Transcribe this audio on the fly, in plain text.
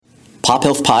Pop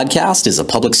Health Podcast is a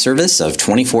public service of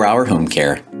 24-hour home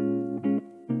care.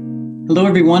 Hello,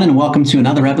 everyone, and welcome to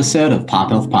another episode of Pop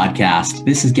Health Podcast.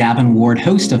 This is Gavin Ward,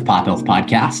 host of Pop Health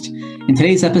Podcast. In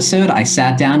today's episode, I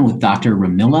sat down with Dr.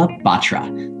 Ramila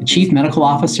Batra, the Chief Medical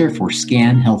Officer for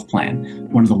SCAN Health Plan,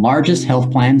 one of the largest health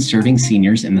plans serving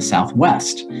seniors in the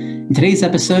Southwest. In today's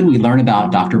episode, we learn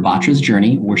about Dr. Batra's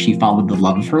journey, where she followed the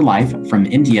love of her life from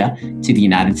India to the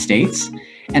United States,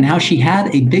 and how she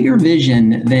had a bigger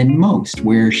vision than most,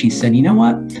 where she said, you know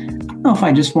what? I don't know if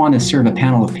I just want to serve a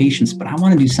panel of patients, but I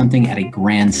want to do something at a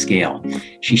grand scale.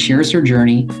 She shares her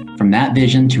journey from that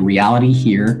vision to reality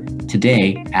here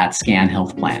today at SCAN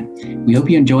Health Plan. We hope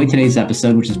you enjoyed today's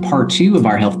episode, which is part 2 of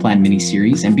our Health Plan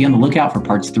mini-series, and be on the lookout for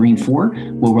parts 3 and 4,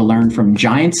 where we'll learn from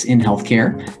giants in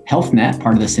healthcare, HealthNet,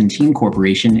 part of the Centene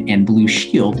Corporation, and Blue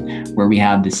Shield, where we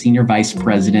have the Senior Vice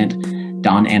President,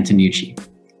 Don Antonucci.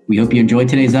 We hope you enjoyed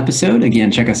today's episode.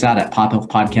 Again, check us out at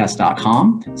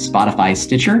pophealthpodcast.com, Spotify,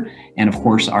 Stitcher, and of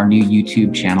course, our new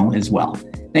YouTube channel as well.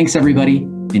 Thanks, everybody.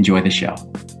 Enjoy the show.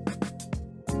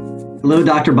 Hello,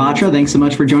 Dr. Batra. Thanks so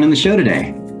much for joining the show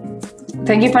today.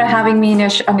 Thank you for having me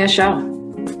on your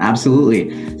show.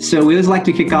 Absolutely. So we always like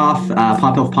to kick off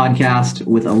Pop Health Podcast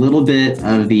with a little bit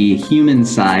of the human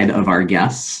side of our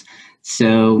guests.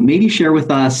 So maybe share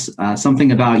with us something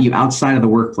about you outside of the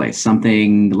workplace,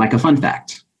 something like a fun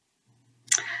fact.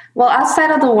 Well,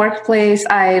 outside of the workplace,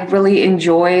 I really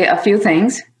enjoy a few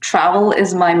things. Travel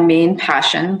is my main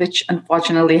passion, which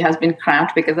unfortunately has been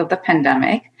cramped because of the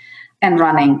pandemic. And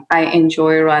running. I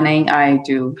enjoy running. I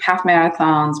do half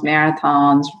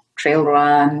marathons, trail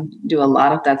run, do a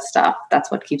lot of that stuff. That's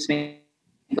what keeps me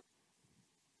going.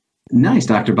 Nice,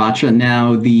 Dr. Batra.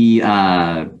 Now, the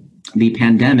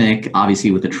pandemic,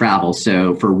 obviously with the travel.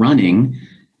 So for running,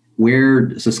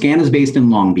 so SCAN is based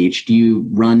in Long Beach. Do you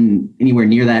run anywhere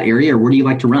near that area, or where do you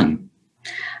like to run?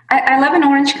 I live in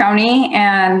Orange County,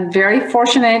 and very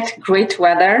fortunate, great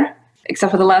weather,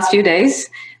 except for the last few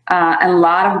days. And a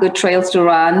lot of good trails to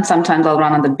run. Sometimes I'll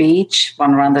run on the beach,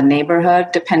 run around the neighborhood,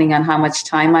 depending on how much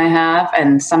time I have.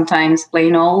 And sometimes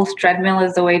plain old treadmill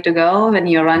is the way to go when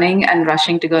you're running and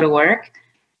rushing to go to work.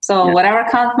 So whatever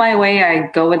comes my way,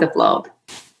 I go with the flow.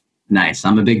 Nice.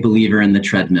 I'm a big believer in the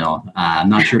treadmill. I'm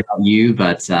not sure about you,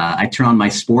 but I turn on my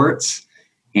sports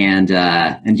and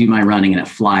do my running, and it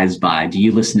flies by. Do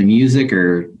you listen to music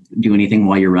or do anything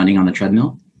while you're running on the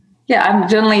treadmill? Yeah, I'm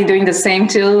generally doing the same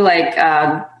too. Like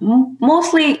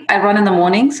mostly I run in the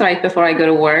mornings right before I go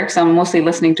to work. So I'm mostly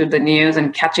listening to the news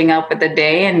and catching up with the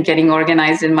day and getting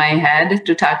organized in my head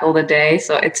to tackle the day.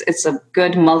 So it's a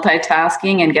good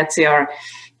multitasking and gets your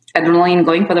adrenaline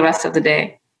going for the rest of the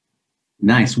day.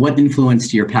 Nice. What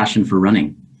influenced your passion for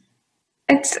running?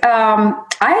 I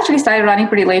actually started running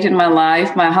pretty late in my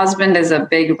life. My husband is a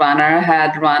big runner,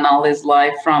 had run all his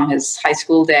life from his high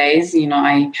school days. You know,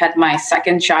 I had my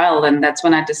second child, and that's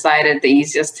when I decided the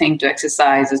easiest thing to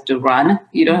exercise is to run.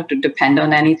 You don't have to depend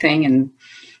on anything. And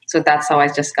so that's how I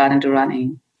just got into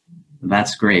running.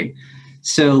 That's great.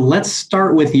 So let's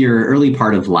start with your early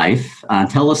part of life.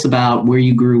 Tell us about where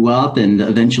you grew up and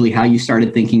eventually how you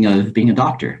started thinking of being a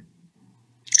doctor.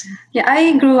 Yeah,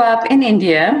 I grew up in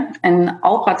India and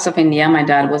all parts of India. My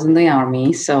dad was in the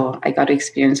army, so I got to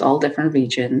experience all different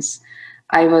regions.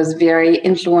 I was very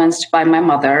influenced by my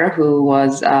mother, who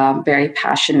was a very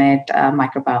passionate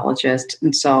microbiologist.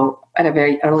 And so at a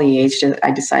very early age,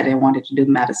 I decided I wanted to do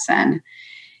medicine.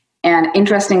 And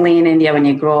interestingly, in India, when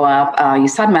you grow up, you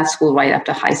start med school right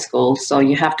after high school. So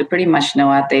you have to pretty much know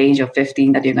at the age of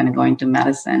 15 that you're going to go into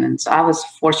medicine. And so I was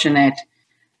fortunate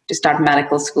to start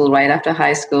medical school right after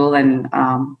high school and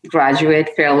graduate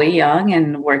fairly young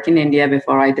and work in India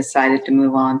before I decided to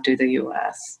move on to the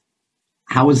U.S.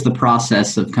 How was the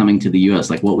process of coming to the U.S.?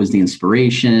 Like, what was the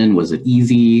inspiration? Was it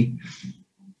easy?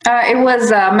 It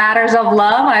was matters of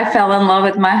love. I fell in love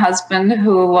with my husband,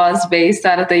 who was based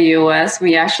out of the U.S.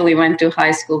 We actually went to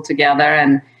high school together,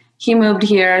 and he moved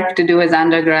here to do his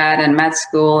undergrad and med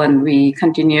school, and we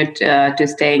continued to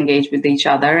stay engaged with each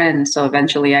other. And so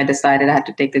eventually I decided I had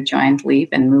to take the giant leap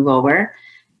and move over.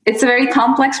 It's a very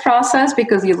complex process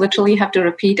because you literally have to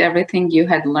repeat everything you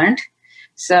had learned.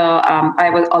 So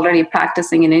I was already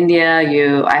practicing in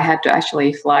India. I had to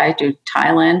actually fly to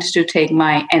Thailand to take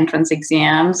my entrance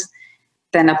exams,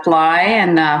 then apply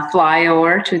and fly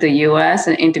over to the U.S.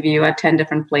 and interview at 10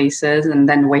 different places, and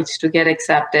then wait to get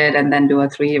accepted, and then do a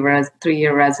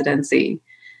three-year residency.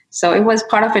 So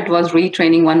part of it was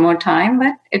retraining one more time,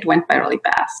 but it went by really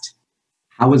fast.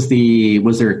 Was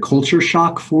there a culture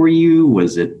shock for you?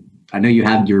 I know you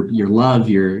had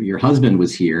your husband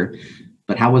was here,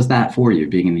 but how was that for you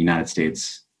being in the United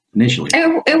States? initially?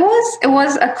 It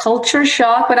was a culture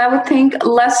shock, but I would think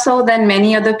less so than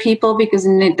many other people, because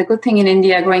the good thing in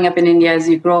India, growing up in India, is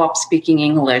you grow up speaking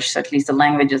English. So at least the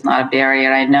language is not a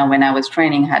barrier. I know when I was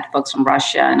training, I had folks from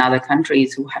Russia and other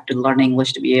countries who had to learn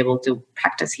English to be able to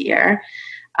practice here.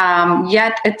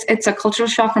 Yet it's a cultural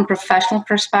shock from professional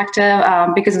perspective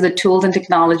because of the tools and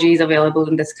technologies available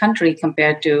in this country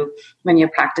compared to when you're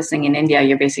practicing in India.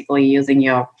 You're basically using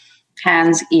your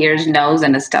hands, ears, nose,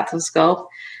 and a stethoscope.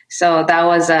 So that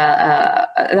was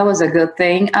a good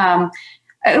thing.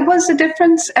 It was a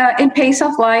difference in pace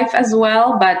of life as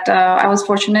well, but I was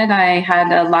fortunate. I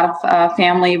had a lot of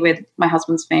family with my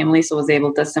husband's family, so was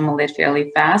able to assimilate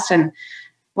fairly fast. And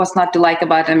what's not to like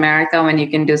about America when you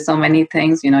can do so many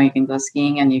things? You can go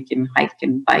skiing and you can hike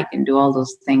and bike and do all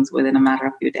those things within a matter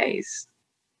of a few days.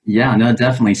 Yeah, no,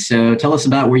 definitely. So tell us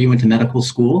about where you went to medical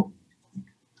school.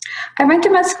 I went to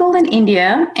med school in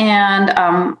India, and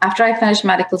after I finished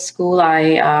medical school,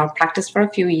 I practiced for a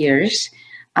few years.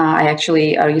 I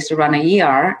actually used to run a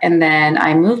ER, and then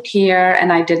I moved here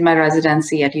and I did my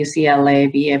residency at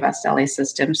UCLA, VA West LA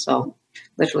System, so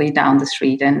literally down the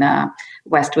street in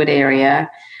Westwood area.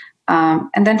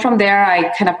 And then from there, I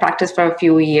kind of practiced for a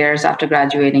few years after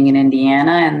graduating in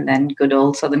Indiana, and then good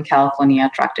old Southern California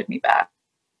attracted me back.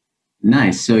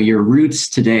 Nice. So your roots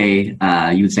today,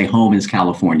 you would say home is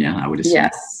California, I would assume.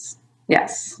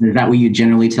 Yes. Is that what you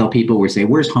generally tell people? Or say,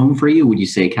 where's home for you? Would you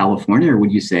say California or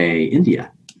would you say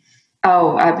India?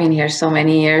 Oh, I've been here so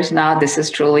many years now. This is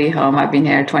truly home. I've been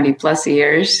here 20 plus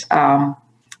years.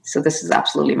 So this is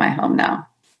absolutely my home now.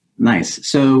 Nice.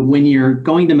 So when you're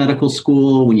going to medical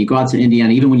school, when you go out to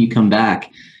Indiana, even when you come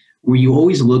back, were you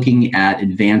always looking at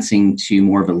advancing to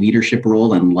more of a leadership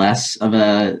role and less of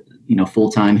a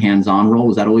full-time hands-on role?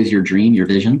 Was that always your dream, your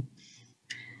vision?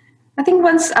 I think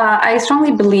I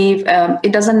strongly believe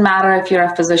it doesn't matter if you're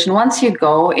a physician. Once you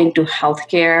go into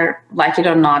healthcare, like it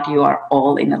or not, you are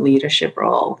all in a leadership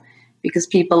role because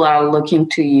people are looking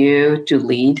to you to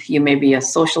lead. You may be a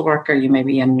social worker, you may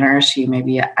be a nurse, you may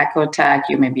be an echo tech,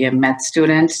 you may be a med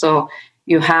student. So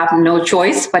you have no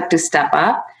choice but to step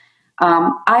up.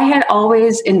 I had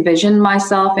always envisioned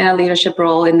myself in a leadership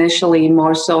role initially,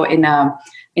 more so in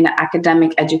an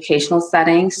academic educational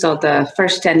setting. So the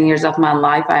first 10 years of my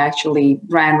life, I actually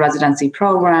ran residency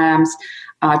programs,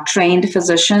 trained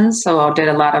physicians. So did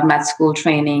a lot of med school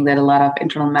training, did a lot of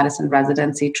internal medicine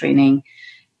residency training,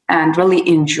 and really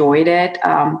enjoyed it.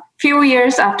 Few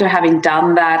years after having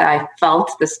done that, I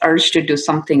felt this urge to do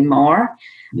something more.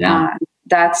 Yeah.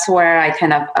 That's where I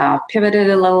kind of pivoted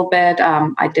a little bit.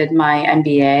 I did my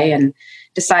MBA and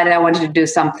decided I wanted to do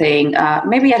something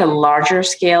maybe at a larger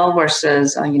scale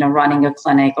versus running a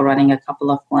clinic or running a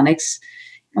couple of clinics.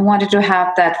 I wanted to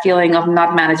have that feeling of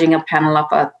not managing a panel of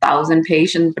 1,000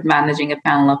 patients, but managing a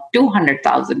panel of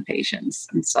 200,000 patients.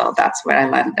 And so that's where I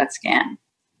landed at SCAN.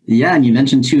 Yeah, and you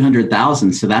mentioned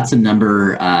 200,000, so that's a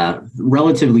number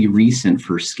relatively recent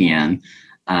for SCAN.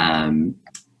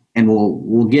 And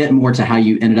we'll get more to how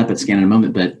you ended up at SCAN in a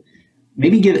moment, but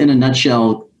maybe give in a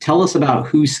nutshell, tell us about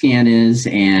who SCAN is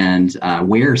and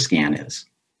where SCAN is.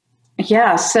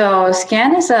 Yeah, so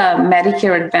SCAN is a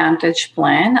Medicare Advantage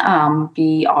plan.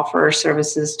 We offer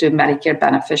services to Medicare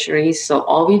beneficiaries. So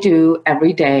all we do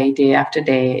every day, day after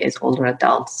day, is older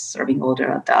adults, serving older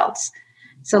adults.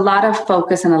 So a lot of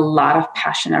focus and a lot of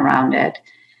passion around it.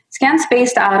 SCAN's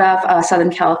based out of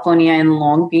Southern California in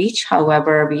Long Beach.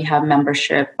 However, we have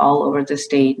membership all over the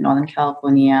state, Northern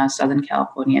California, Southern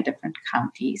California, different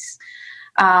counties.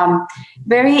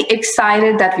 Very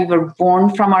excited that we were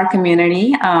born from our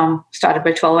community, started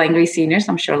by 12 Angry Seniors.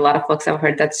 I'm sure a lot of folks have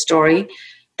heard that story,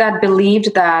 that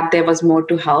believed that there was more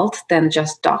to health than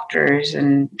just doctors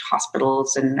and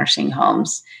hospitals and nursing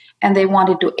homes. And they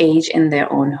wanted to age in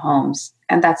their own homes.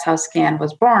 And that's how SCAN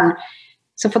was born.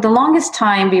 So for the longest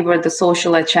time, we were the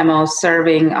social HMO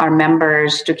serving our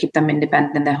members to keep them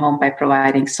independent in their home by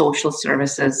providing social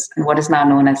services and what is now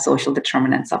known as social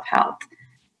determinants of health.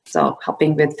 So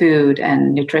helping with food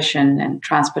and nutrition and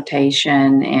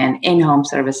transportation and in-home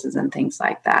services and things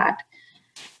like that.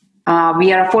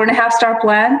 We are a 4.5-star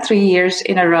plan, 3 years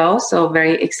in a row. So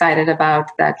very excited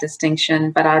about that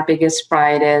distinction. But our biggest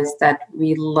pride is that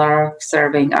we love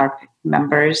serving our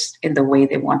members in the way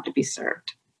they want to be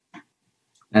served.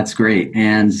 That's great.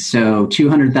 And so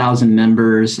 200,000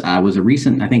 members was a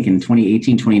recent, I think in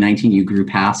 2018, 2019, you grew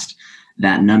past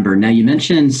that number. Now you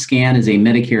mentioned SCAN is a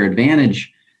Medicare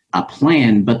Advantage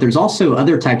plan, but there's also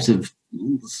other types of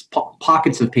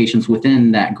pockets of patients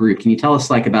within that group. Can you tell us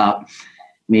about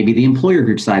maybe the employer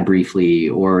group side briefly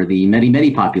or the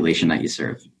Medi-Medi population that you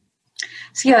serve?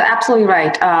 So yeah, absolutely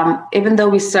right. Even though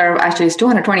we serve, actually it's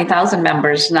 220,000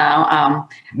 members now,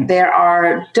 there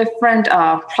are different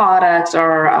products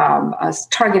or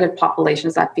targeted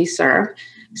populations that we serve.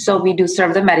 So we do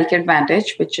serve the Medicare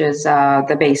Advantage, which is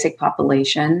the basic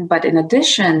population. But in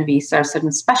addition, we serve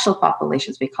certain special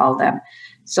populations, we call them.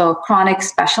 So chronic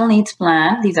special needs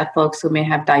plan, these are folks who may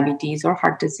have diabetes or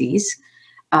heart disease.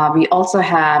 We also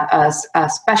have a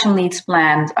special needs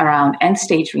plan around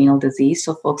end-stage renal disease,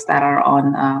 so folks that are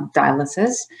on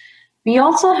dialysis. We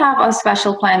also have a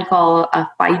special plan called a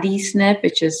FIDE SNP,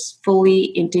 which is fully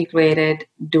integrated,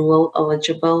 dual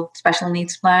eligible special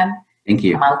needs plan. Thank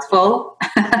you. A mouthful.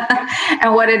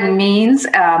 And what it means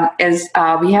is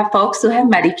we have folks who have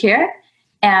Medicare,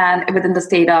 and within the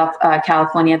state of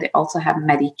California, they also have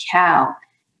Medi-Cal.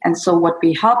 And so what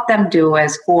we help them do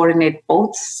is coordinate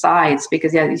both sides,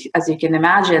 because as you can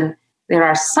imagine, there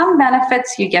are some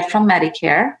benefits you get from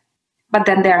Medicare, but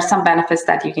then there are some benefits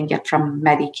that you can get from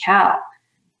Medi-Cal.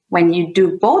 When you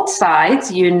do both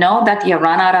sides, you know that you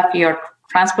run out of your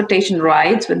transportation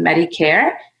rides with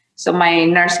Medicare. So my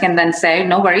nurse can then say,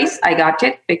 no worries, I got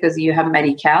it because you have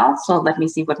Medi-Cal. So let me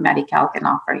see what Medi-Cal can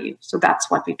offer you. So that's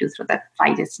what we do through that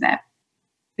FIDE SNP.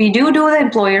 We do the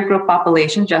employer group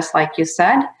population, just like you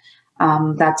said.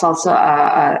 That's also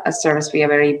a service we are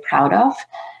very proud of.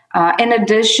 In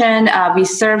addition, we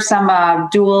serve some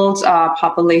duals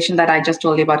population that I just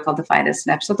told you about called the FIDE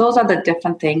SNP. So those are the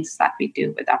different things that we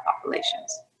do with our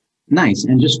populations. Nice.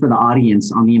 And just for the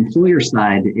audience, on the employer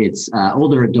side, it's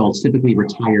older adults, typically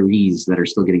retirees, that are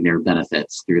still getting their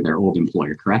benefits through their old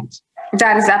employer, correct?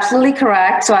 That is absolutely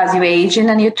correct. So as you age in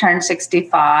and you turn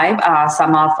 65,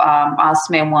 some of us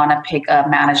may want to pick a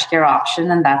managed care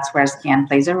option, and that's where SCAN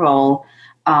plays a role.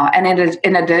 And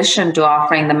in addition to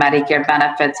offering the Medicare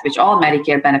benefits, which all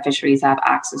Medicare beneficiaries have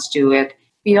access to it,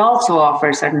 we also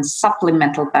offer certain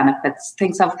supplemental benefits.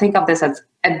 Think of this as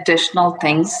additional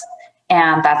things,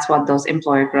 and that's what those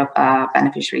employer group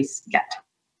beneficiaries get.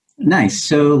 Nice.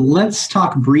 So let's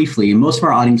talk briefly. Most of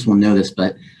our audience will know this,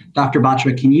 but Dr.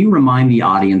 Batra, can you remind the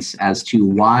audience as to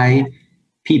why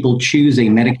people choose a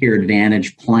Medicare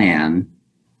Advantage plan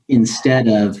instead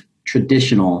of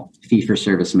traditional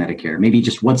fee-for-service Medicare? Maybe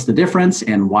just what's the difference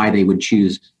and why they would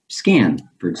choose SCAN,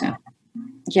 for example.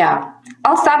 Yeah.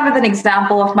 I'll start with an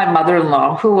example of my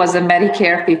mother-in-law, who was a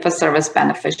Medicare fee-for-service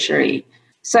beneficiary.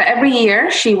 So every year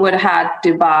she would have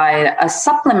to buy a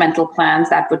supplemental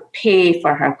plans that would pay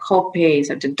for her co-pays,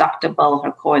 her deductible,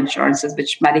 her co-insurances,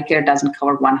 which Medicare doesn't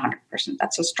cover 100%.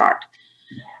 That's a start.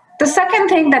 The second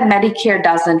thing that Medicare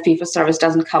doesn't, fee-for-service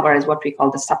doesn't cover, is what we call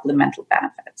the supplemental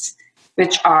benefits,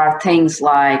 which are things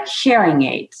like hearing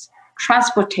aids,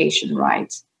 transportation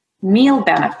rights, meal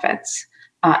benefits,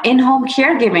 in-home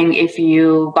caregiving if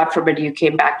you, God forbid, you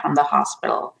came back from the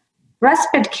hospital,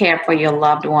 respite care for your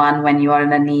loved one when you are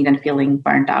in a need and feeling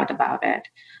burnt out about it.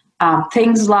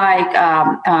 Things like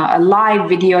a live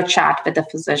video chat with a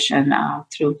physician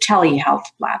through telehealth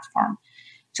platform.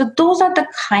 So those are the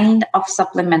kind of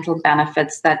supplemental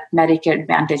benefits that Medicare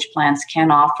Advantage plans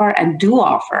can offer and do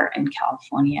offer in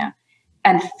California.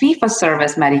 And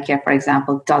fee-for-service Medicare, for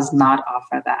example, does not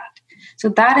offer that. So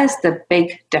that is the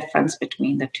big difference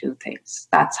between the two things.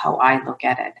 That's how I look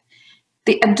at it.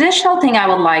 The additional thing I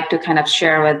would like to kind of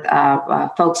share with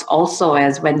folks also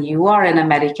is when you are in a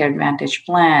Medicare Advantage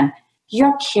plan,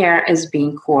 your care is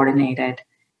being coordinated.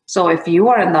 So if you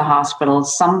are in the hospital,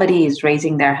 somebody is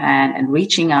raising their hand and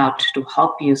reaching out to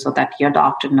help you so that your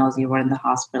doctor knows you were in the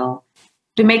hospital,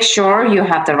 to make sure you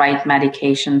have the right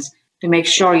medications, to make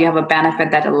sure you have a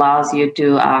benefit that allows you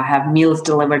to have meals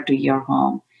delivered to your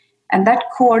home. And that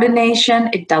coordination,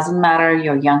 it doesn't matter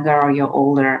you're younger or you're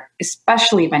older,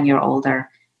 especially when you're older,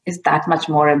 is that much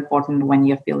more important when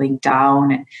you're feeling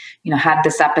down and, had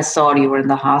this episode, you were in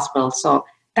the hospital. So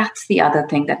that's the other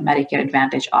thing that Medicare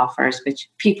Advantage offers, which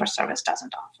fee-for-service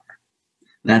doesn't offer.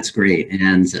 That's great.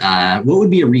 And what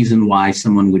would be a reason why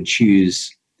someone would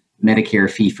choose Medicare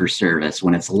fee-for-service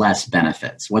when it's less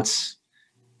benefits? What's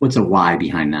a why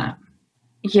behind that?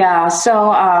 Yeah,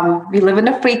 so we live in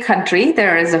a free country.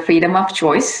 There is a freedom of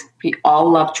choice. We all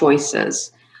love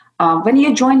choices. When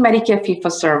you join Medicare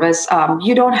fee-for-service,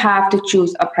 you don't have to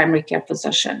choose a primary care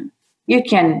physician. You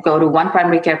can go to one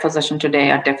primary care physician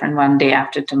today, a different one day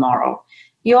after tomorrow.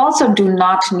 You also do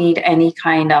not need any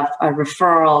kind of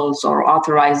referrals or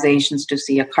authorizations to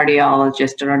see a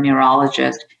cardiologist or a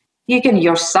neurologist. You can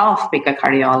yourself pick a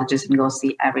cardiologist and go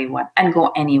see everyone and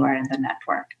go anywhere in the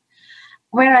network.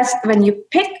 Whereas when you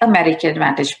pick a Medicare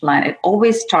Advantage plan, it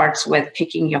always starts with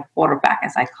picking your quarterback,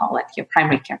 as I call it, your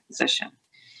primary care physician.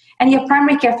 And your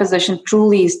primary care physician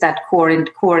truly is that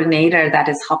coordinator that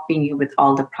is helping you with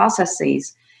all the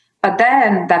processes. But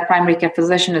then that primary care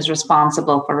physician is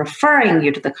responsible for referring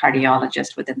you to the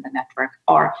cardiologist within the network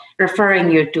or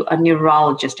referring you to a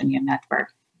neurologist in your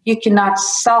network. You cannot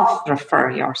self-refer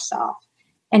yourself.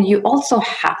 And you also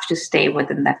have to stay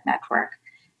within that network.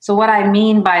 So what I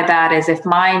mean by that is if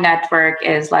my network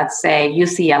is, let's say,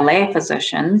 UCLA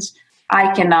physicians,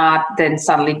 I cannot then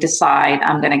suddenly decide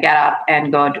I'm going to get up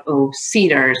and go to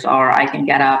Cedars, or I can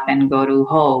get up and go to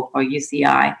Hope or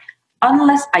UCI,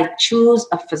 unless I choose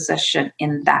a physician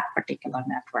in that particular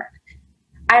network.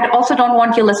 I also don't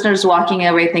want your listeners walking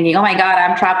away thinking, oh my God,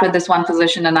 I'm trapped with this one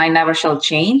physician and I never shall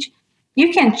change.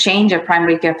 You can change a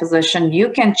primary care physician. You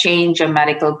can change a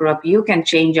medical group. You can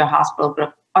change a hospital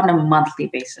group on a monthly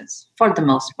basis for the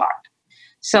most part.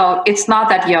 So it's not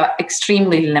that you're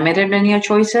extremely limited in your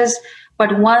choices,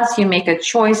 but once you make a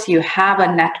choice, you have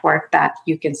a network that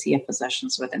you can see a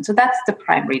physicians within. So that's the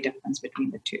primary difference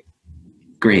between the two.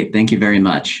 Great. Thank you very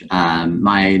much.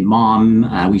 My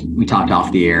mom, we talked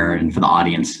off the air, and for the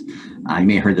audience, you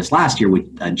may have heard this last year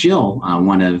with Jill,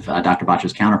 one of Dr.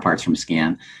 Batra's counterparts from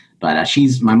SCAN. But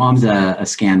my mom's a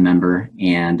SCAN member,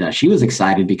 and she was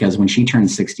excited because when she turned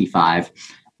 65,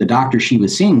 the doctor she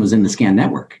was seeing was in the SCAN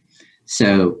network.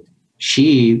 So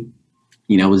she,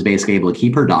 was basically able to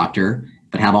keep her doctor,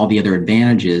 but have all the other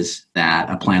advantages that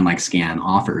a plan like SCAN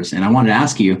offers. And I wanted to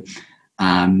ask you,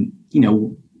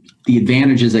 the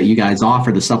advantages that you guys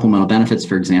offer, the supplemental benefits,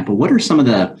 for example, what are some of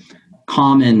the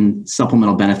common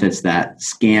supplemental benefits that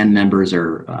SCAN members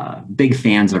are big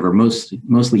fans of or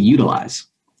mostly utilize?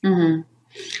 Mm-hmm.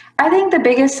 I think the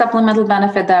biggest supplemental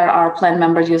benefit that our plan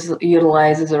members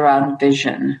utilize is around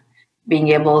vision, being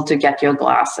able to get your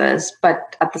glasses.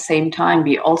 But at the same time,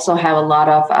 we also have a lot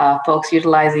of folks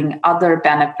utilizing other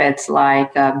benefits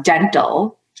like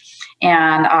dental.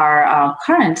 And our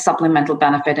current supplemental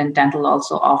benefit in dental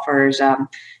also offers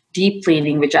deep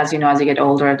cleaning, which, as you know, as you get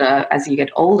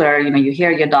older, you hear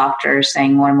your doctor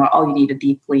saying more and more, oh, you need a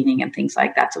deep cleaning and things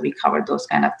like that. So we cover those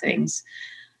kind of things.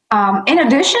 In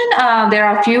addition, there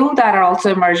are a few that are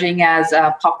also emerging as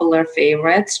popular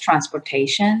favorites.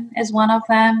 Transportation is one of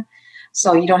them.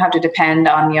 So you don't have to depend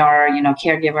on your,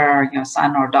 caregiver, or your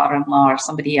son or daughter-in-law or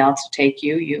somebody else to take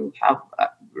you. You have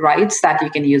rides that you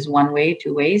can use one way,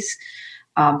 two ways.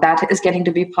 That is getting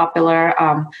to be popular.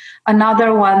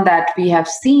 Another one that we have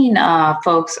seen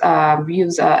folks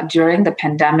use during the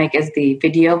pandemic is the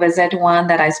video visit one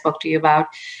that I spoke to you about,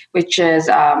 which is,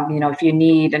 if you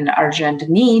need an urgent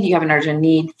need, you have an urgent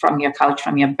need from your couch,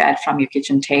 from your bed, from your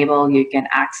kitchen table, you can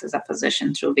access a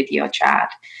physician through video chat.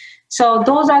 So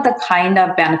those are the kind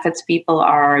of benefits people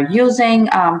are using.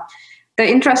 The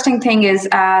interesting thing is,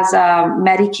 as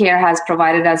Medicare has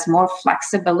provided us more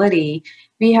flexibility,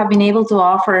 we have been able to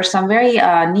offer some very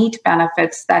neat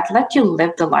benefits that let you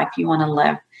live the life you want to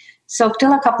live. So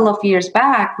till a couple of years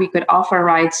back, we could offer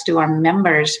rides to our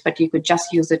members, but you could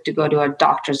just use it to go to a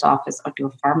doctor's office or to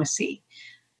a pharmacy.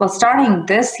 Well, starting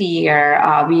this year,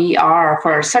 we are,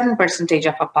 for a certain percentage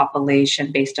of a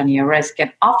population based on your risk,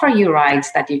 can offer you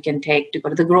rides that you can take to go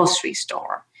to the grocery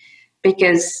store.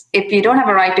 Because if you don't have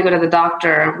a right to go to the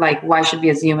doctor, why should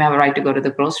we assume you have a right to go to the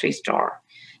grocery store?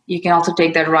 You can also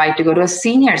take that right to go to a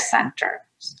senior center.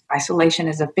 Isolation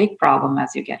is a big problem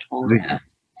as you get older. Yeah.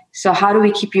 So how do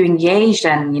we keep you engaged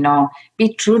and,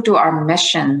 be true to our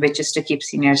mission, which is to keep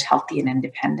seniors healthy and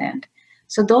independent?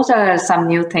 So those are some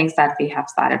new things that we have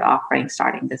started offering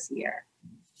starting this year.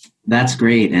 That's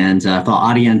great. And for the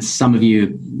audience, some of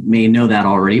you may know that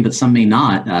already, but some may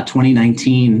not.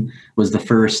 2019 was the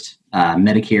first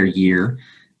Medicare year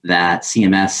that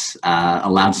CMS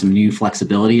allowed some new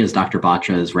flexibility, as Dr.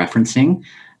 Batra is referencing.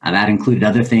 That included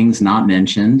other things not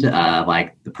mentioned,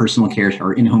 like the personal care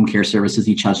or in-home care services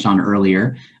you touched on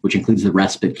earlier, which includes the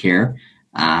respite care,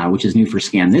 which is new for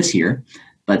SCAN this year.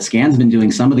 But SCAN's been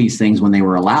doing some of these things when they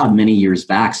were allowed many years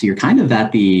back. So you're kind of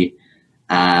at the,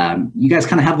 you guys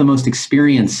kind of have the most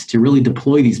experience to really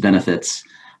deploy these benefits,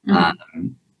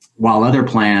 while other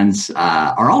plans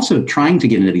are also trying to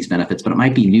get into these benefits, but it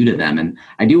might be new to them. And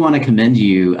I do want to commend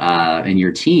you and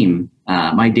your team.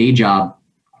 My day job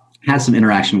has some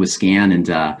interaction with SCAN, and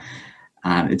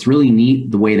it's really neat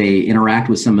the way they interact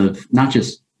with some of, not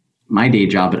just my day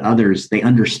job, but others. They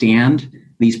understand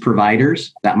these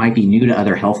providers that might be new to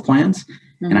other health plans.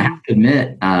 Mm-hmm. And I have to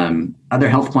admit, other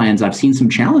health plans, I've seen some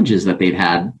challenges that they've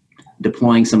had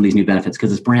deploying some of these new benefits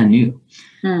because it's brand new.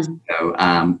 So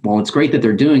while it's great that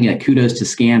they're doing it, kudos to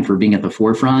SCAN for being at the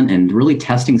forefront and really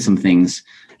testing some things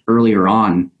earlier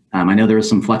on I know there was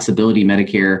some flexibility.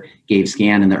 Medicare gave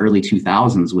SCAN in the early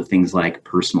 2000s with things like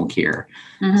personal care.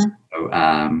 Mm-hmm.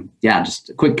 So, just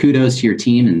a quick kudos to your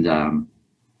team. And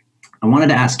I wanted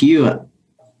to ask you,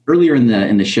 earlier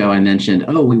in the show, I mentioned,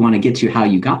 we want to get to how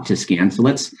you got to SCAN. So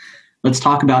let's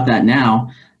talk about that now.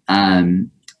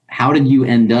 How did you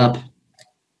end up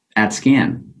at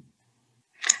SCAN?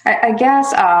 I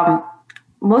guess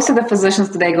most of the physicians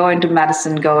today go into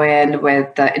medicine go in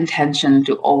with the intention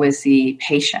to always see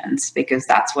patients because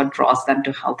that's what draws them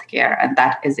to healthcare. And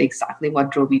that is exactly what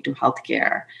drew me to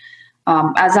healthcare.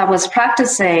 As I was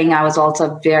practicing, I was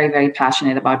also very, very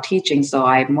passionate about teaching. So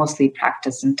I mostly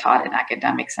practiced and taught in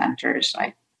academic centers.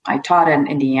 I taught in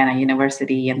Indiana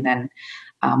University and then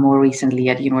more recently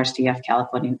at University of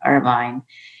California, Irvine.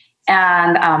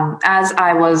 And as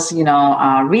I was,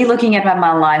 re-looking at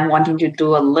my life, wanting to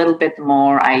do a little bit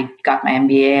more, I got my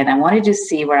MBA and I wanted to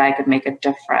see where I could make a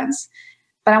difference.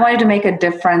 But I wanted to make a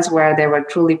difference where there were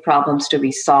truly problems to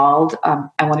be solved. I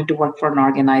wanted to work for an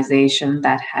organization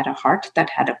that had a heart, that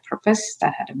had a purpose,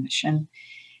 that had a mission.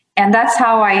 And that's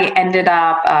how I ended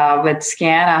up with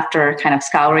SCAN after kind of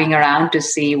scouring around to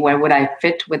see where would I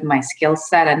fit with my skill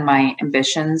set and my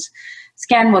ambitions.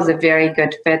 SCAN was a very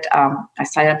good fit. I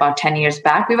started about 10 years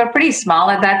back. We were pretty small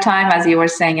at that time, as you were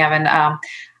saying, Evan,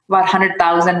 about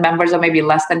 100,000 members or maybe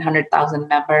less than 100,000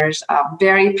 members.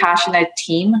 Very passionate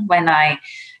team. When I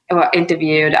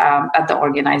interviewed at the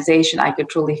organization, I could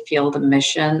truly feel the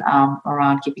mission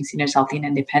around keeping seniors healthy and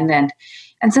independent.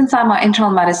 And since I'm an internal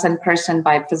medicine physician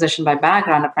by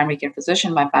background, a primary care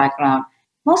physician by background,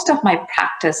 most of my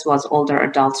practice was older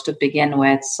adults to begin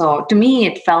with. So to me,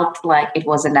 it felt like it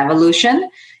was an evolution.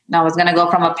 And I was going to go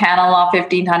from a panel of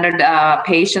 1,500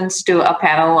 patients to a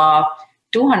panel of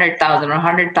 200,000 or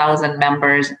 100,000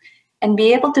 members and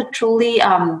be able to truly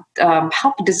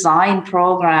help design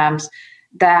programs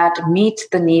that meet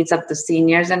the needs of the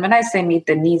seniors. And when I say meet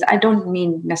the needs, I don't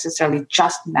mean necessarily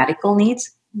just medical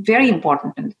needs, very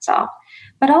important in itself,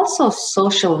 but also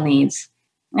social needs.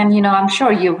 And, I'm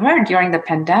sure you've heard during the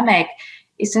pandemic,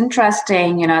 it's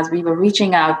interesting, as we were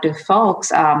reaching out to folks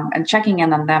and checking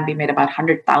in on them, we made about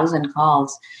 100,000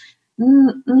 calls.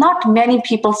 Not many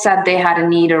people said they had a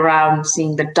need around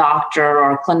seeing the doctor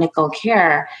or clinical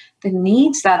care. The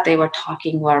needs that they were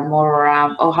talking were more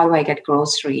around, how do I get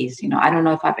groceries? I don't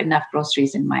know if I have enough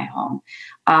groceries in my home.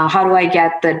 How do I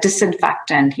get the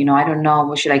disinfectant? I don't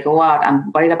know. Should I go out? I'm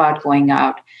worried about going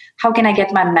out. How can I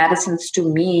get my medicines to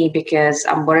me because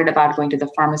I'm worried about going to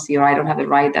the pharmacy or I don't have the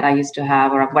ride that I used to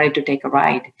have or I'm worried to take a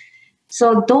ride.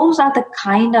 So those are the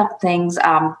kind of things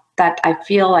that I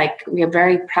feel like we are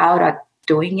very proud of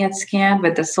doing at SCAN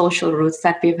with the social roots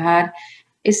that we've had,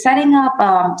 is setting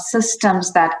up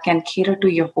systems that can cater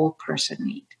to your whole person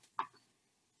need.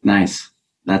 Nice.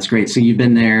 That's great. So you've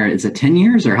been there, is it 10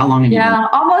 years or how long have you been? Yeah,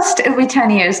 almost it'll be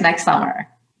 10 years next summer.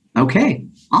 Okay.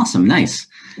 Awesome. Nice.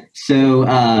 So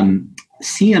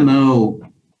CMO,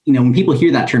 when people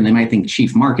hear that term, they might think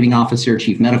chief marketing officer,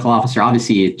 chief medical officer,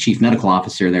 obviously a chief medical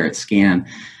officer there at SCAN.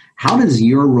 How does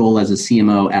your role as a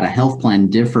CMO at a health plan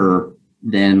differ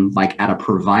than like at a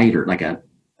provider, like a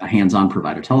hands-on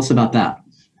provider? Tell us about that.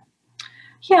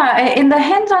 Yeah, in the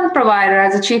hands-on provider,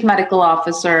 as a chief medical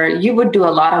officer, you would do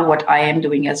a lot of what I am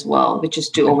doing as well, which is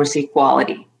to oversee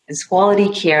quality. Is quality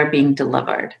care being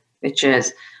delivered? Which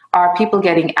is, are people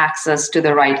getting access to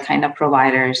the right kind of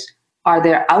providers? Are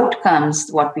their outcomes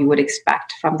what we would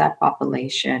expect from that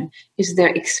population? Is their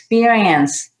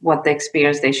experience what the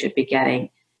experience they should be getting?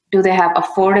 Do they have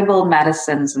affordable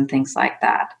medicines and things like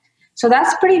that? So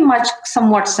that's pretty much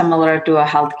somewhat similar to a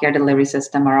healthcare delivery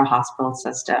system or a hospital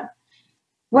system.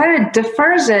 Where it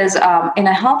differs is in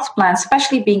a health plan,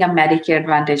 especially being a Medicare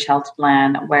Advantage health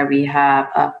plan, where we have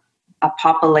a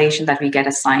population that we get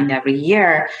assigned every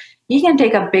year, you can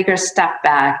take a bigger step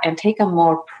back and take a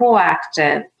more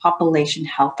proactive population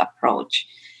health approach.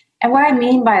 And what I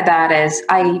mean by that is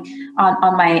on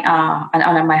my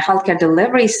healthcare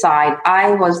delivery side,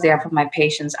 I was there for my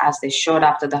patients as they showed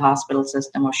up to the hospital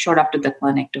system or showed up to the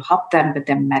clinic to help them with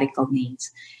their medical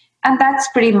needs. And that's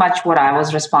pretty much what I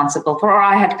was responsible for, or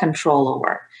I had control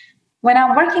over. When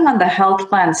I'm working on the health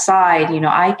plan side,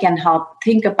 I can help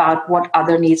think about what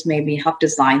other needs maybe, help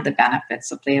design the benefits,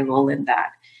 so play a role in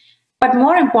that. But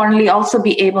more importantly, also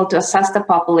be able to assess the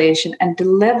population and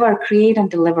create and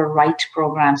deliver right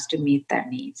programs to meet their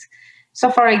needs.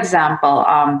 So for example,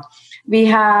 we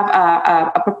have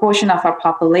a proportion of our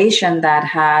population that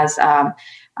has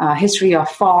a history of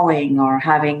falling or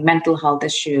having mental health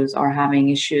issues or having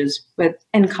issues with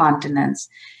incontinence.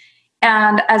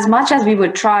 And as much as we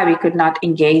would try, we could not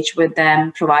engage with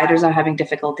them. Providers are having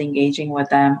difficulty engaging with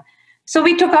them. So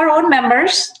we took our own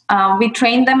members, we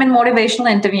trained them in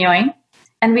motivational interviewing,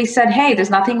 and we said, hey, there's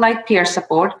nothing like peer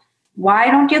support.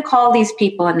 Why don't you call these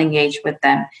people and engage with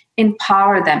them,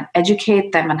 empower them,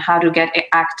 educate them on how to get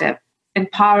active,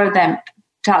 empower them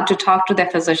to talk to their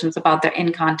physicians about their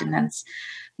incontinence,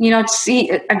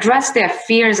 address their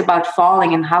fears about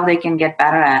falling and how they can get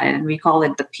better at it. And we call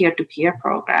it the peer-to-peer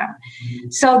program.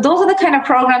 So those are the kind of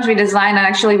programs we design. And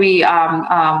actually,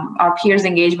 our peers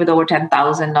engage with over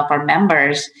 10,000 of our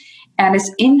members. And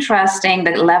it's interesting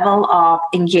the level of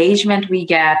engagement we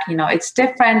get. It's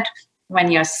different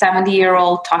when you're a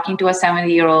 70-year-old talking to a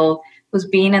 70-year-old who's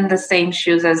been in the same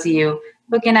shoes as you,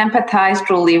 who can empathize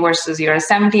truly, versus you're a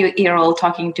 70-year-old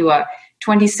talking to a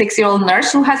 26-year-old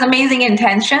nurse who has amazing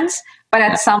intentions, but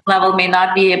at some level may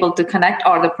not be able to connect,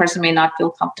 or the person may not feel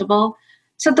comfortable.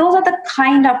 So those are the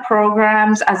kind of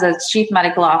programs as a chief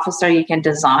medical officer you can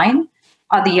design.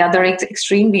 On the other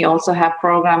extreme, we also have a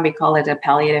program, we call it a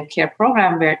palliative care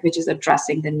program, which is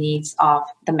addressing the needs of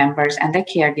the members and their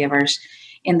caregivers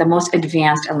in the most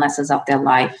advanced illnesses of their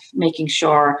life, making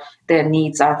sure their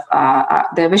needs are,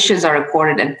 their wishes are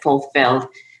recorded and fulfilled.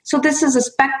 So this is a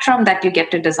spectrum that you get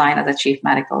to design as a chief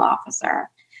medical officer.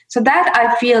 So that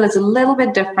I feel is a little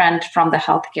bit different from the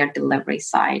healthcare delivery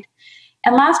side.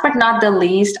 And last but not the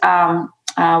least,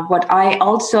 what I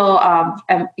also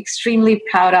am extremely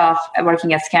proud of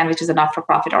working at SCAN, which is a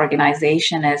not-for-profit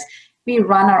organization, is we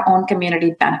run our own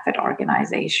community benefit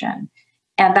organization.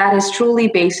 And that is truly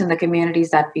based in the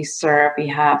communities that we serve. We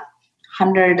have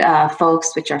 100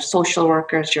 folks, which are social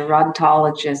workers,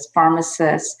 gerontologists,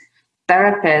 pharmacists,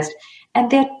 therapists,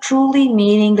 and they're truly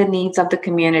meeting the needs of the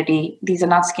community. These are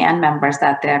not SCAN members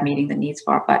that they're meeting the needs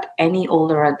for, but any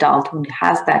older adult who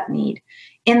has that need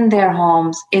in their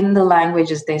homes, in the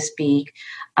languages they speak,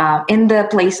 in the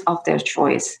place of their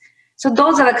choice. So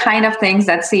those are the kind of things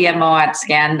that CMO at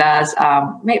SCAN does,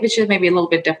 which is maybe a little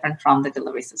bit different from the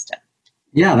delivery system.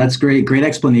 Yeah, that's great. Great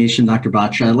explanation, Dr.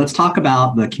 Batra. Let's talk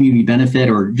about the community benefit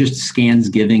or just SCAN's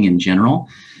giving in general.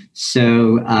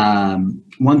 So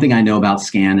one thing I know about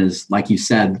SCAN is, like you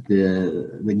said,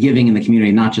 the giving in the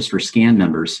community, not just for SCAN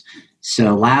members.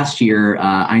 So last year,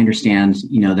 I understand,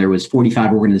 there was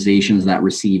 45 organizations that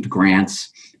received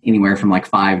grants anywhere from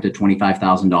like $5,000 to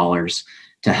 $25,000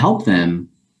 to help them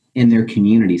in their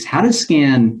communities. How does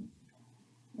SCAN,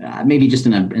 maybe just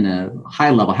in a high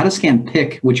level, how does SCAN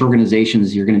pick which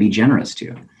organizations you're going to be generous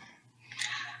to?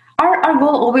 Our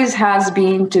goal always has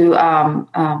been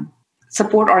to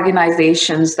support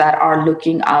organizations that are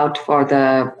looking out for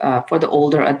the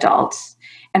older adults.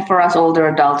 And for us, older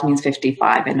adults means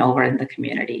 55 and over in the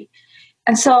community.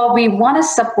 And so we want to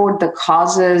support the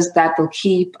causes that will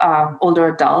keep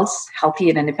older adults healthy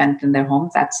and independent in their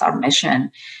homes. That's our mission.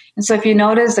 And so if you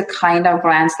notice, the kind of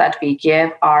grants that we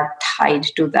give are tied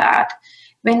to that.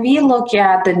 When we look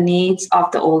at the needs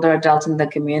of the older adults in the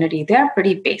community, they're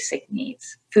pretty basic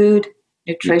needs: food,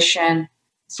 nutrition,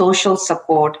 social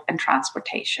support, and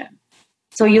transportation.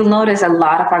 So you'll notice a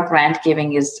lot of our grant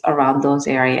giving is around those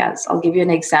areas. I'll give you an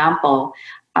example.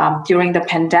 During the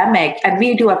pandemic, and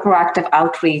we do a proactive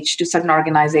outreach to certain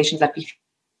organizations that we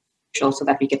feel so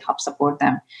that we can help support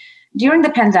them. During the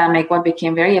pandemic, what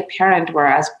became very apparent,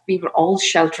 whereas we were all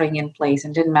sheltering in place,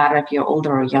 and didn't matter if you're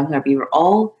older or younger, we were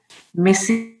all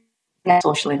missing that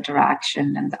social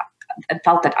interaction and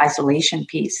felt that isolation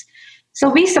piece. So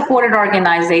we supported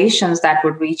organizations that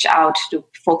would reach out to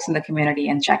folks in the community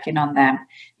and check in on them.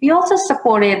 We also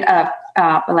supported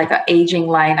like an aging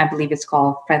line. I believe it's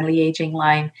called Friendly Aging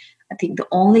Line. I think the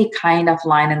only kind of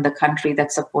line in the country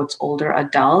that supports older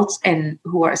adults and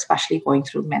who are especially going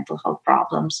through mental health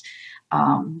problems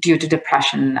due to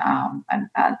depression and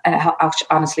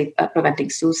honestly preventing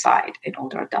suicide in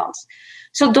older adults.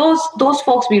 So those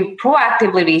folks we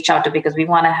proactively reach out to because we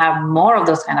want to have more of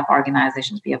those kind of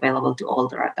organizations be available to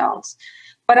older adults.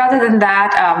 But other than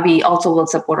that, we also will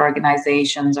support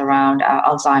organizations around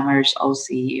Alzheimer's,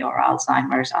 OC, or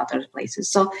Alzheimer's, other places.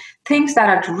 So things that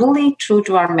are really true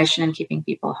to our mission in keeping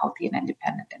people healthy and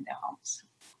independent in their homes.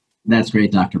 That's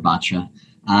great, Dr. Batra.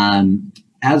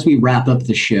 As we wrap up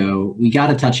the show, we got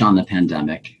to touch on the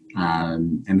pandemic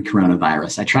and the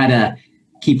coronavirus. I try to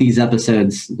keep these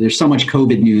episodes, there's so much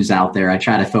COVID news out there. I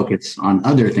try to focus on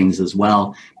other things as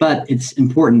well, but it's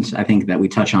important, I think, that we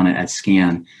touch on it at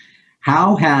SCAN.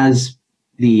 How has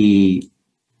the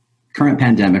current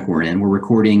pandemic we're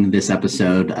recording this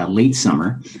episode late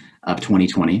summer of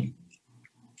 2020.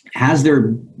 Has there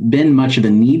been much of a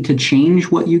need to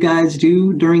change what you guys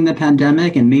do during the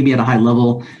pandemic? And maybe at a high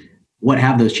level, what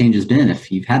have those changes been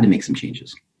if you've had to make some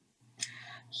changes?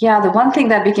 Yeah, the one thing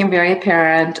that became very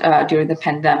apparent during the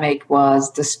pandemic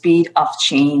was the speed of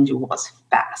change was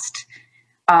fast.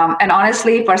 And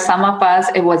honestly, for some of us,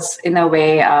 it was in a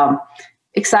way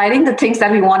exciting. The things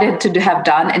that we wanted to have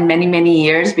done in many, many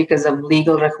years because of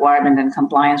legal requirement and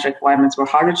compliance requirements were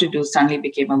harder to do, suddenly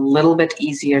became a little bit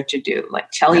easier to do, like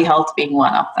telehealth being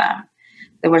one of them.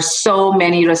 There were so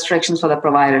many restrictions for the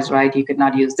providers, right? You could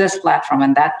not use this platform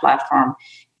and that platform.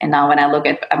 And now when I look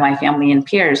at my family and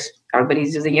peers,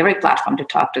 everybody's using every platform to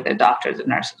talk to their doctors and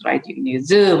nurses, right? You can use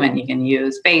Zoom and you can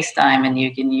use FaceTime and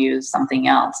you can use something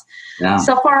else. Yeah.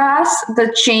 So for us,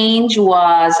 the change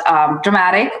was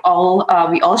dramatic.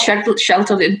 We all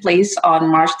sheltered in place on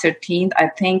March 13th. I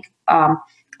think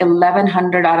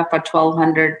 1,100 out of our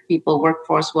 1,200 people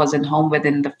workforce was in home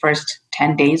within the first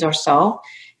 10 days or so,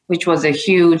 which was a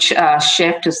huge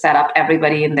shift to set up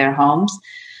everybody in their homes.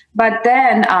 But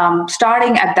then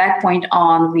starting at that point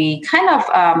on, we kind of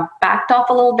backed off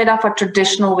a little bit of a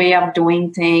traditional way of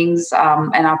doing things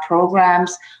and our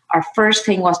programs. Our first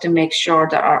thing was to make sure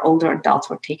that our older adults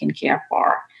were taken care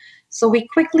for. So we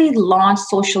quickly launched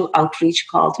social outreach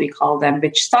calls, we call them,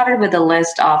 which started with a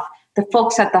list of the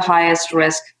folks at the highest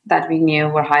risk that we knew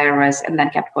were higher risk and then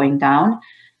kept going down.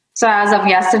 So as of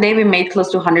yesterday, we made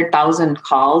close to 100,000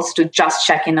 calls to just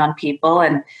check in on people.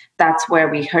 And that's where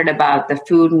we heard about the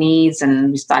food needs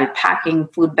and we started packing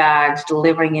food bags,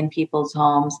 delivering in people's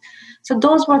homes. So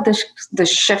those were the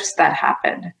shifts that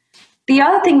happened. The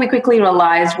other thing we quickly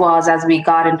realized was as we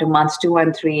got into months 2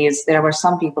 and 3 is there were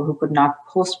some people who could not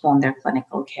postpone their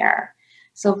clinical care.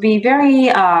 So we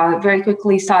very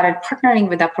quickly started partnering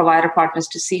with our provider partners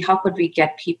to see how could we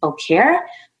get people care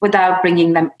without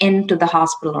bringing them into the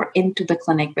hospital or into the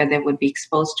clinic where they would be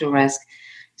exposed to risk.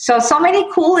 So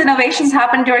many cool innovations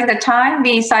happened during the time.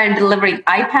 We started delivering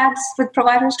iPads with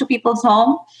providers to people's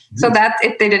home so that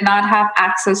if they did not have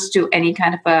access to any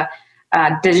kind of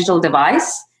a digital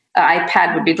device, the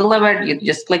iPad would be delivered. You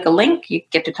just click a link, you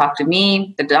get to talk to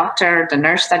me, the doctor, the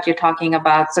nurse that you're talking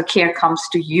about. So care comes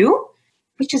to you,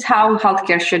 which is how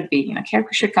healthcare should be. Care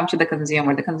should come to the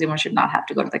consumer. The consumer should not have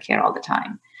to go to the care all the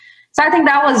time. So I think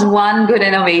that was one good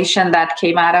innovation that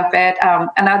came out of it.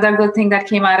 Another good thing that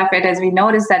came out of it is we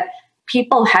noticed that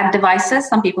people had devices.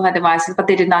 Some people had devices, but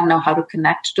they did not know how to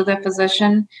connect to their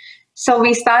physician. So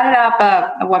we started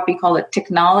up what we call a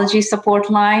technology support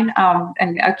line.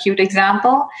 An acute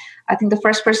example, I think the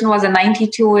first person was a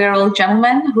 92-year-old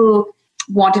gentleman who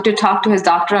wanted to talk to his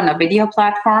doctor on a video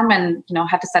platform and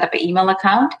had to set up an email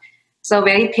account. So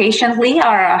very patiently,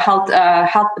 our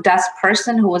help desk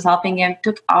person who was helping him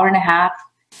took an hour and a half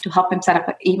to help him set up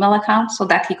an email account so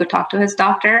that he could talk to his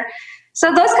doctor. So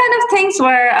those kind of things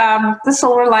were the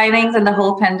silver linings in the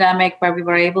whole pandemic, where we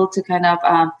were able to kind of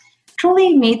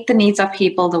truly meet the needs of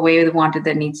people the way they wanted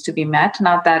their needs to be met.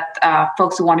 Not that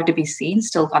folks who wanted to be seen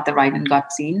still got the right and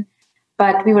got seen,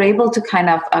 but we were able to kind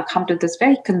of come to this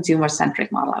very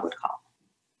consumer-centric model, I would call.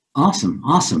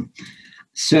 Awesome.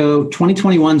 So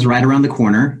 2021 is right around the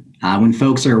corner. When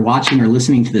folks are watching or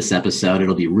listening to this episode,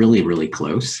 it'll be really, really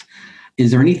close.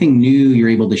 Is there anything new you're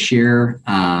able to share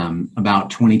about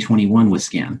 2021 with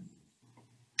SCAN?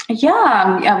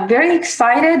 Yeah, I'm very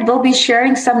excited. We'll be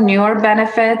sharing some newer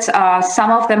benefits. Some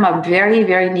of them are very,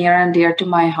 very near and dear to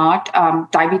my heart.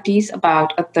 Diabetes,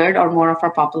 about a third or more of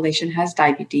our population has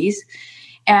diabetes.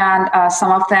 And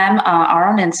some of them are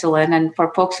on insulin. And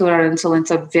for folks who are on insulin,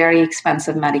 it's a very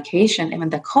expensive medication. Even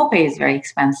the copay is very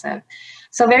expensive.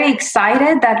 So very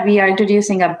excited that we are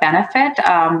introducing a benefit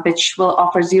which will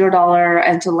offer $0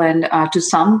 insulin to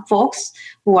some folks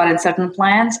who are in certain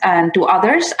plans, and to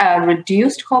others, a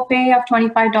reduced copay of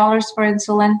 $25 for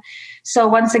insulin. So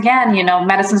once again,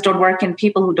 medicines don't work in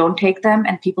people who don't take them,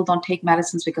 and people don't take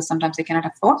medicines because sometimes they cannot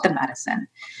afford the medicine.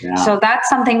 Yeah. So that's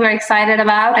something we're excited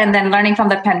about. And then learning from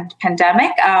the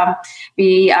pandemic,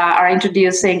 we are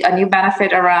introducing a new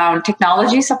benefit around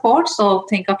technology support. So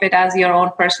think of it as your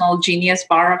own personal genius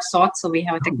bar of sorts. So we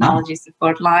have a technology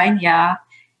support line. Yeah,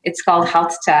 it's called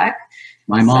Health Tech.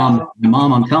 My mom,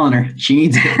 I'm telling her she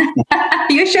needs it.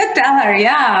 You should tell her,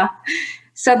 yeah.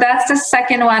 So that's the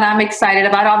second one I'm excited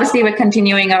about. Obviously, we're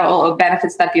continuing our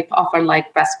benefits that we offer,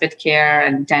 like respite care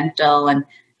and dental, and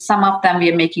some of them we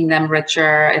are making them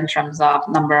richer in terms of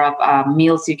number of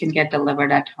meals you can get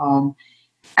delivered at home.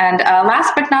 And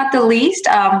last but not the least,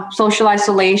 social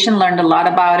isolation, learned a lot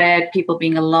about it, people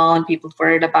being alone, people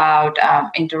worried about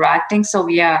interacting. So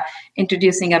we are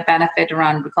introducing a benefit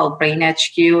around, we call Brain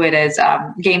HQ. It is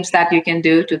games that you can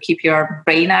do to keep your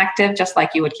brain active, just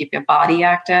like you would keep your body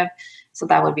active. So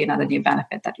that would be another new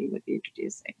benefit that we would be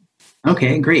introducing.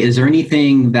 Okay, great. Is there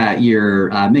anything that you're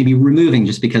maybe removing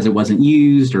just because it wasn't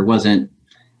used or wasn't,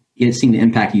 seeing the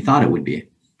impact you thought it would be?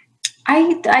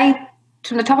 I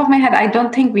from the top of my head, I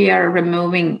don't think we are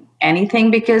removing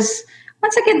anything because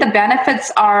once again, the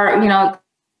benefits are,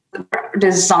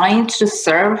 designed to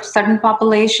serve certain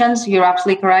populations. You're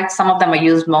absolutely correct. Some of them are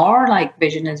used more, like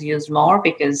vision is used more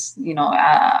because,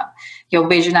 your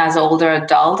vision as an older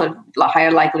adult, a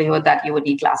higher likelihood that you would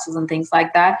need glasses and things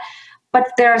like that.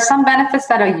 But there are some benefits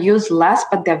that are used less,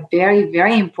 but they're very,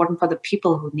 very important for the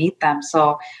people who need them.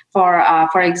 So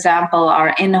for example,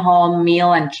 our in-home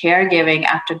meal and caregiving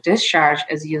after discharge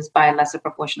is used by a lesser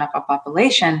proportion of our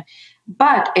population.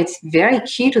 But it's very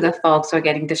key to the folks who are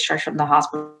getting discharged from the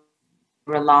hospital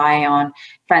rely on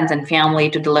friends and family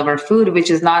to deliver food, which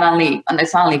is not only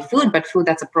food, but food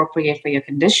that's appropriate for your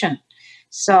condition.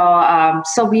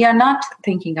 So we are not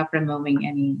thinking of removing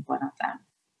any one of them.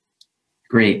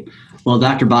 Great. Well,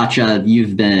 Dr. Batra,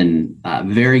 you've been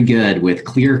very good with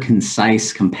clear,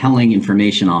 concise, compelling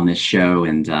information on this show,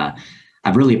 and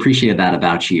I've really appreciated that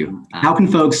about you. How can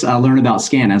folks learn about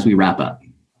SCAN as we wrap up?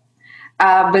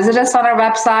 Visit us on our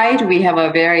website. We have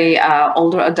a very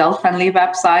older adult-friendly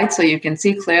website, so you can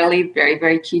see clearly, very,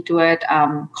 very key to it.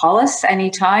 Call us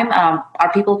anytime.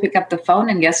 Our people pick up the phone,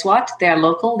 and guess what? They're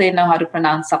local. They know how to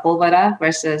pronounce Sapulveda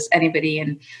versus anybody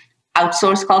in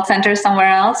outsourced call center somewhere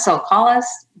else. So call us,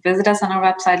 visit us on our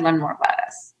website, learn more about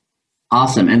us.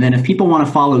 Awesome. And then if people want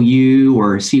to follow you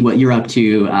or see what you're up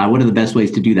to, what are the best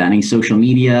ways to do that? Any social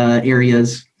media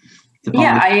areas?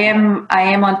 Yeah, I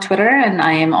am on Twitter and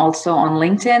I am also on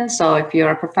LinkedIn. So if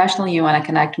you're a professional, you want to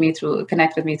connect with me through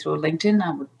LinkedIn,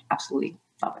 I would absolutely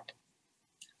love it.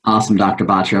 Awesome, Dr.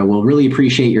 Batra. We'll really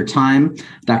appreciate your time.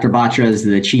 Dr. Batra is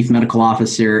the Chief Medical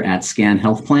Officer at SCAN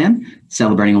Health Plan,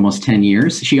 celebrating almost 10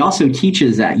 years. She also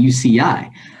teaches at UCI,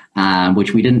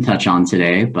 which we didn't touch on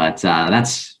today, but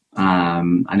that's, I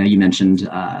know you mentioned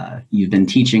you've been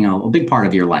teaching a big part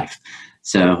of your life.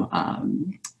 So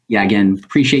again,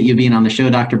 appreciate you being on the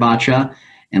show, Dr. Batra,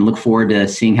 and look forward to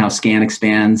seeing how SCAN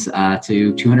expands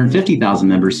to 250,000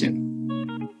 members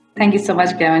soon. Thank you so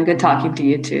much, Gavin. Good talking to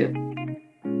you too.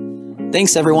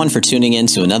 Thanks everyone for tuning in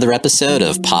to another episode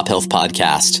of Pop Health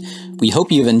Podcast. We hope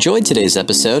you've enjoyed today's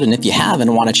episode, and if you have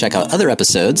and want to check out other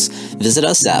episodes, visit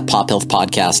us at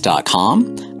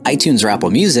pophealthpodcast.com, iTunes or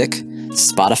Apple Music,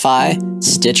 Spotify,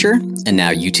 Stitcher, and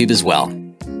now YouTube as well.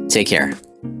 Take care.